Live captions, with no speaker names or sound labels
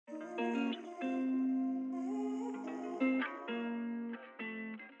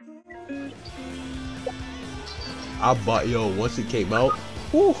I bought once it came out.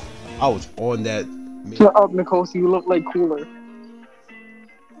 Whew, I was on that. Shut up, Nicole. You look like Cooler.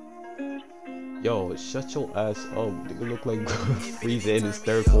 Yo, shut your ass up. Nigga look like Frieza in his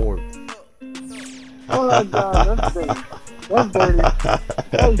third form. Oh my god, that's dirty. That's dirty.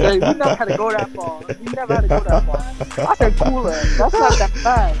 That's dirty. We never had to go that far. We never had to go that far. I said Cooler. That's not that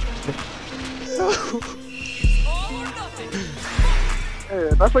bad. Yeah,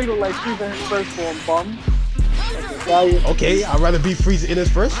 that's why you look like Frieza in his first form, bum. Okay, I'd rather be Frieza in his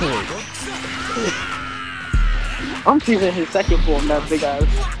first form. I'm Frieza in his second form, that big ass.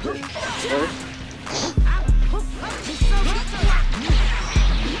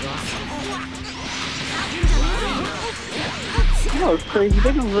 You know it's crazy,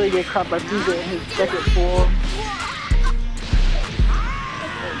 they can really get caught by Frieza in his second form.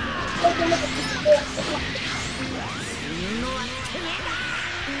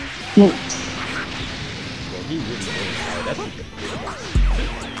 He really is. That's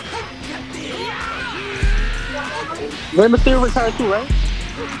Rey Mysterio retired too, right?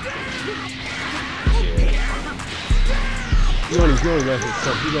 Yeah. He only let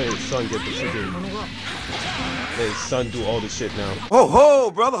his son get the freaking. Let his son do all the shit now. Ho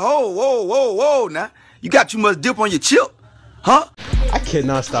ho, brother, whoa, now. You got too much dip on your chip, huh? I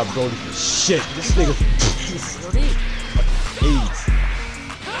cannot stop Brody for shit. This nigga AIDS.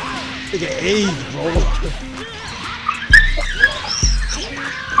 Nigga AIDS, bro.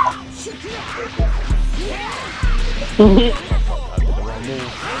 I did the wrong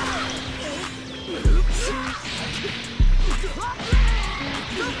move.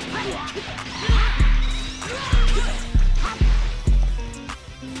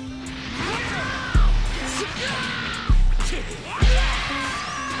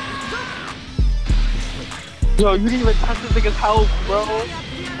 Yo, you didn't even touch this nigga's health, bro.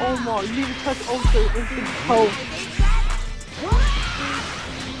 Oh my, you didn't even touch Ultra Instinct's health.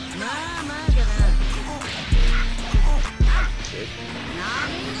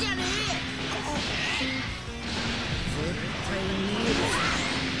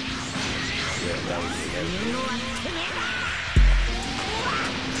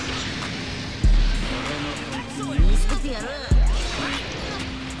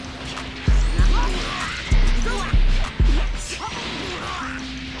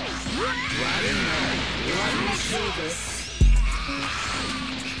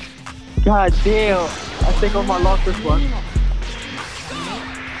 God damn, I think I might lost this one. He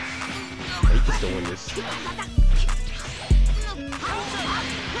can still win this.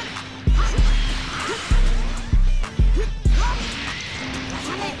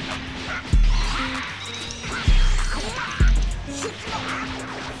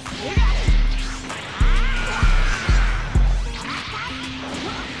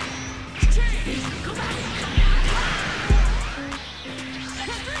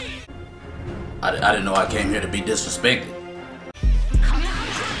 I didn't know I came here to be disrespected.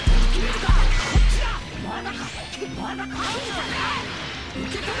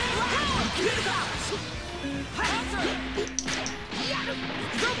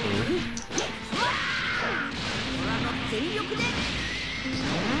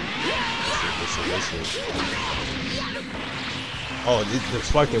 Oh, the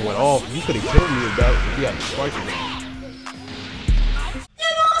sparking went off. You could have killed me if you had the sparking.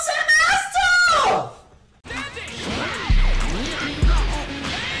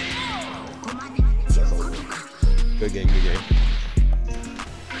 Good game, good game.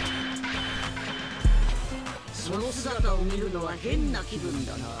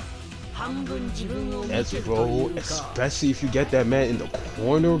 That's bro, especially if you get that man in the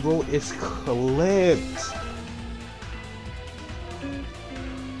corner, bro, it's clipped.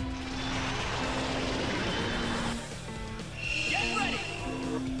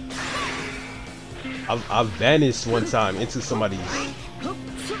 I've vanished one time into somebody's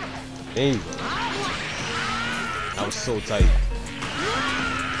thing, bro. I was so tight.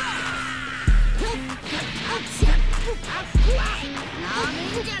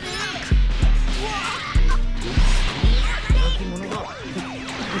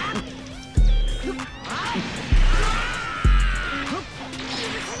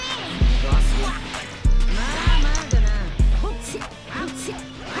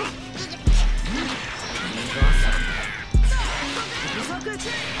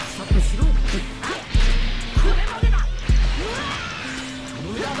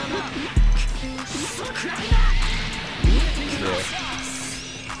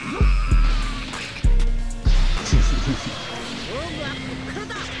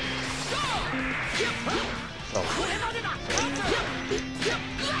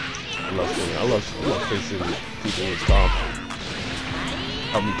 I love facing people with comp.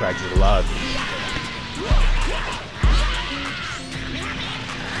 Help me practice a lot.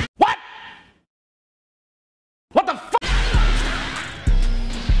 What? What the fuck?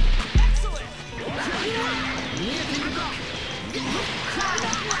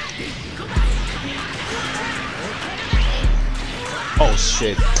 Oh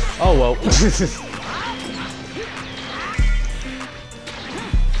shit. Oh well.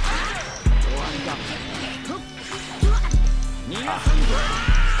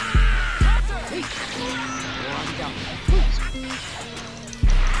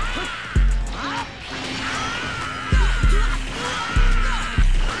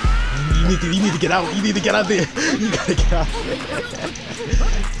 You need to get out. You need to get out there. You gotta get out there.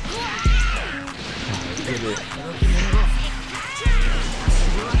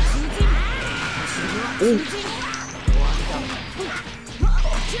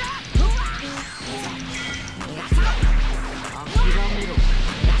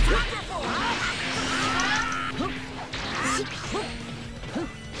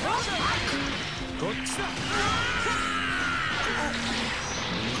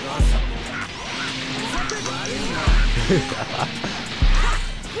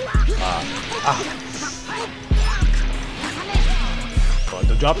 Oh,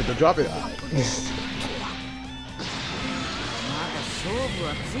 don't drop it, don't drop it.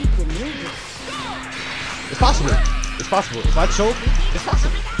 It's possible. It's possible. If I choke, it's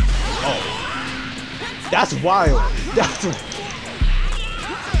possible. Oh. That's wild. That's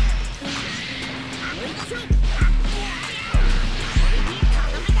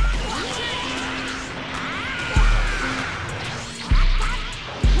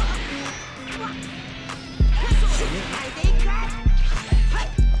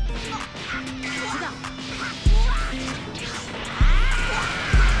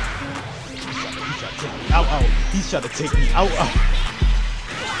out. He's trying to take me out.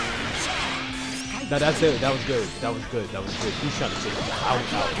 No, that's it. That was good. That was good. That was good. He's trying to take me out.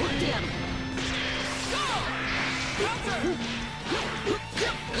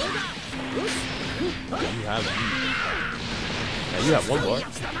 You have it. Now you have one more.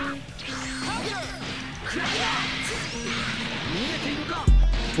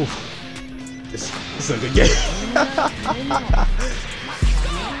 Oof. This is a good game.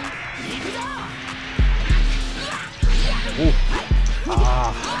 Ooh.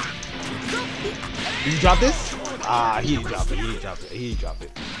 Ah. Did you drop this? Ah, he didn't drop it. He didn't drop it. He didn't drop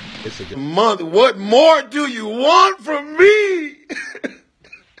it. It's a good Mother, what more do you want from me?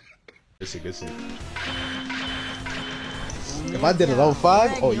 It's a good scene. If I did it on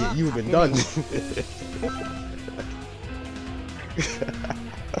 5, oh yeah, you would have been done.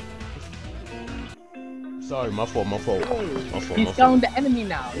 Sorry, my fault. He's selling the enemy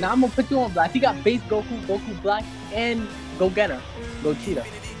now. Now I'm gonna put you on black. He got base Goku, Goku black, and Go Getter, Go Cheetah.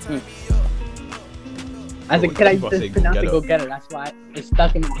 As a kid, I used to pronounce it Go Getter. That's why it's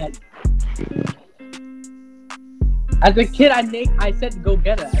stuck in my head. As a kid, I said Go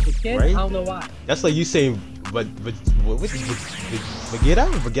Getter. As a kid, right? I don't know why. That's like you saying, what Vegeta?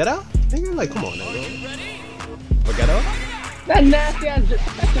 Vegeta? Nigga, like, come on now, bro. Vegeta? That nasty ass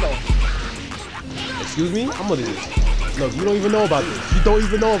vegetable. Excuse me? I'm gonna look. You don't even know about this. You don't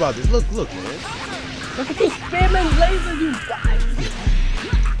even know about this. Look, man. Look at these spamming lasers, you guys.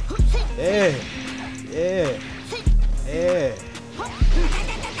 Yeah.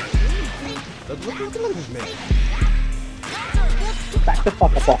 Look at this man. Back the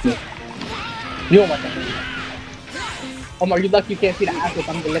fuck up off me. You don't want that. Omar, you lucky you can't see the assets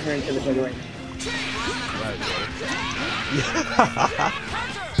I'm delivering to the nigga right now. Right, bro.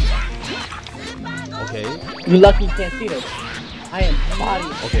 Okay. You lucky you can't see this. I am body.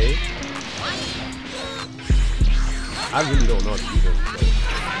 Okay. I really don't know what to do this.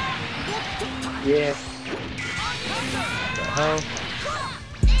 Yeah. What the hell?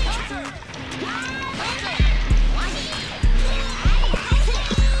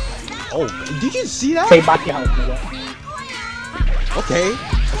 Oh, did you see that? Stay back your house, nigga. Okay.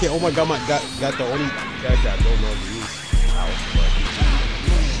 Oh my god, got the only character I don't know the use out.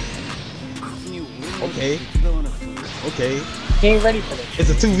 Okay. He ain't ready for this. It's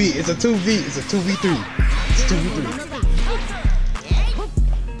a 2v. It's a 2v3. It's 2v3.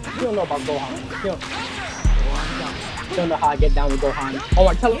 You don't know about Gohan. You don't know how I get down with Gohan.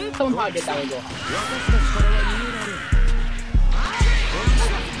 Oh, tell him how I get down with Gohan.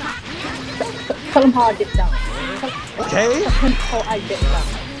 Tell him how I get down. Okay. Tell him how I get down.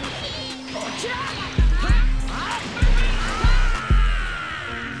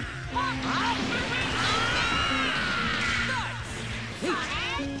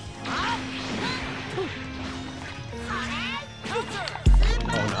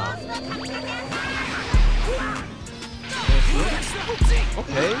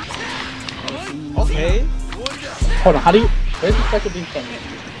 Okay. Hold on, how do you? Where's the special beam from?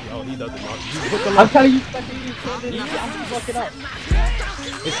 Oh, he doesn't know. You hook him I'm up. telling you, special beam from this. I'm just looking up.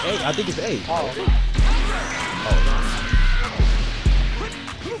 It's A. I think it's A. Oh.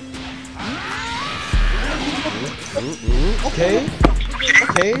 Okay.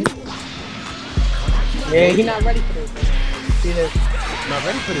 Okay. Yeah, he's not ready for this. See this? I'm not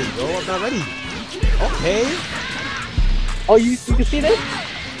ready for this, bro. I'm not ready. Okay. Oh, you can see this?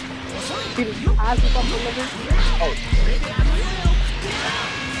 See the eyes up on the liver? Oh.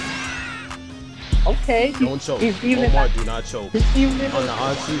 Okay. Don't choke. He's even Omar, do not choke. He's even On the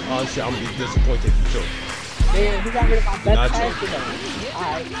honestly, I'm gonna be disappointed if you choke. Man, he got rid of my Do best not pass choke. today.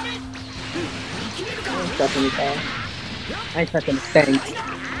 Alright. I ain't touching anything. I ain't touching a thing.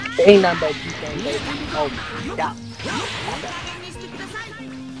 There ain't nothing but defense, baby. Oh my god.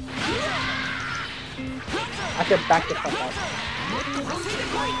 I should back the fuck up.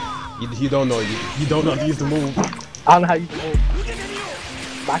 You don't know. You don't know how to use the move. I don't know how you can move.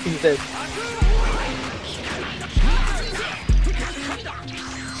 But I can use this.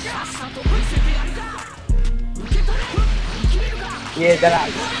 Yeah, that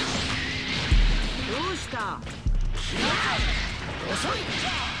out.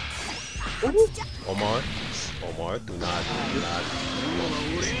 Omar, do not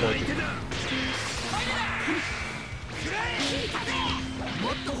disappoint me.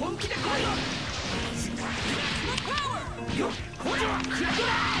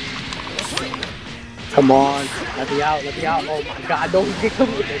 Come on, let me out. Oh my god, don't get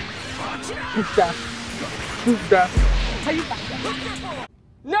come with it. Who's that? How you back that?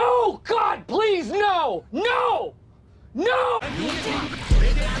 No! God, please, no! No! No!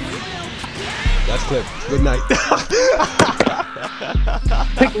 That's clip. Good night.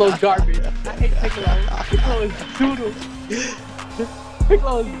 Piccolo's garbage. I hate Piccolo. Piccolo is doodle.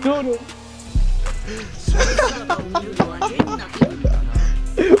 Piccolo is doodle.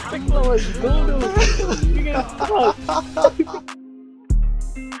 Piccolo is doodle. You get fucked.